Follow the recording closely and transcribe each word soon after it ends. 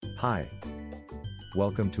Hi.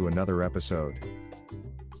 Welcome to another episode.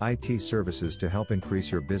 IT services to help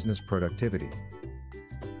increase your business productivity.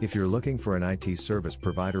 If you're looking for an IT service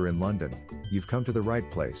provider in London, you've come to the right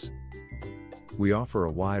place. We offer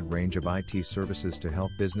a wide range of IT services to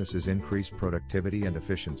help businesses increase productivity and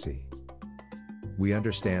efficiency. We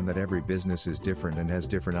understand that every business is different and has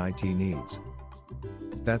different IT needs.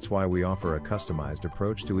 That's why we offer a customized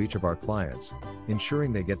approach to each of our clients,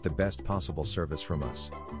 ensuring they get the best possible service from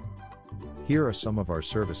us. Here are some of our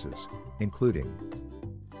services, including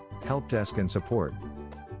help desk and support.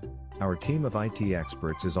 Our team of IT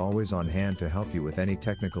experts is always on hand to help you with any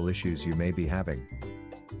technical issues you may be having.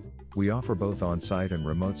 We offer both on-site and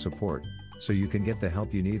remote support, so you can get the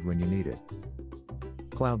help you need when you need it.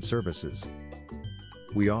 Cloud services.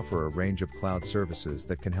 We offer a range of cloud services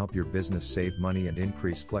that can help your business save money and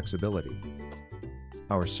increase flexibility.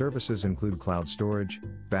 Our services include cloud storage,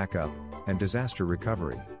 backup, and disaster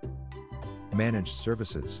recovery. Managed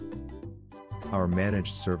services. Our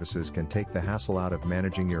managed services can take the hassle out of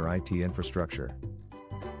managing your IT infrastructure.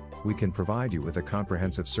 We can provide you with a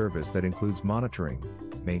comprehensive service that includes monitoring,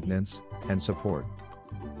 maintenance, and support.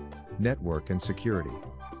 Network and security.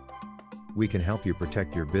 We can help you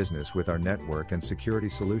protect your business with our network and security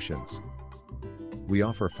solutions. We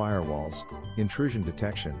offer firewalls, intrusion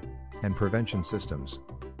detection, and prevention systems.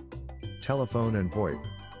 Telephone and VoIP.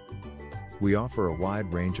 We offer a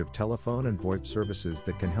wide range of telephone and VoIP services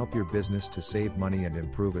that can help your business to save money and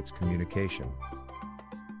improve its communication.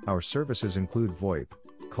 Our services include VoIP,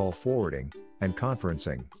 call forwarding, and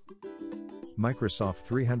conferencing. Microsoft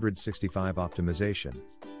 365 optimization.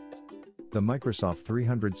 The Microsoft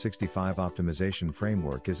 365 optimization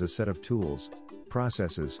framework is a set of tools,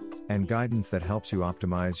 processes, and guidance that helps you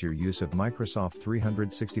optimize your use of Microsoft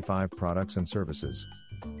 365 products and services.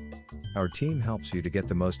 Our team helps you to get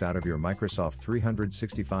the most out of your Microsoft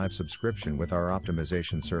 365 subscription with our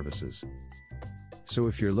optimization services. So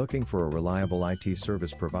if you're looking for a reliable IT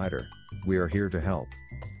service provider, we are here to help.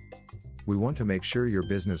 We want to make sure your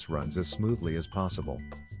business runs as smoothly as possible.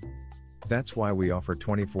 That's why we offer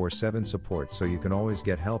 24/7 support so you can always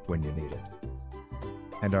get help when you need it.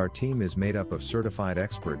 And our team is made up of certified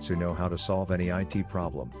experts who know how to solve any IT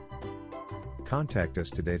problem. Contact us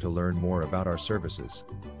today to learn more about our services.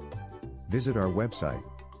 Visit our website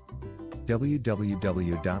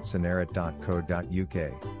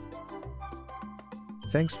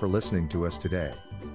www.synerit.co.uk. Thanks for listening to us today.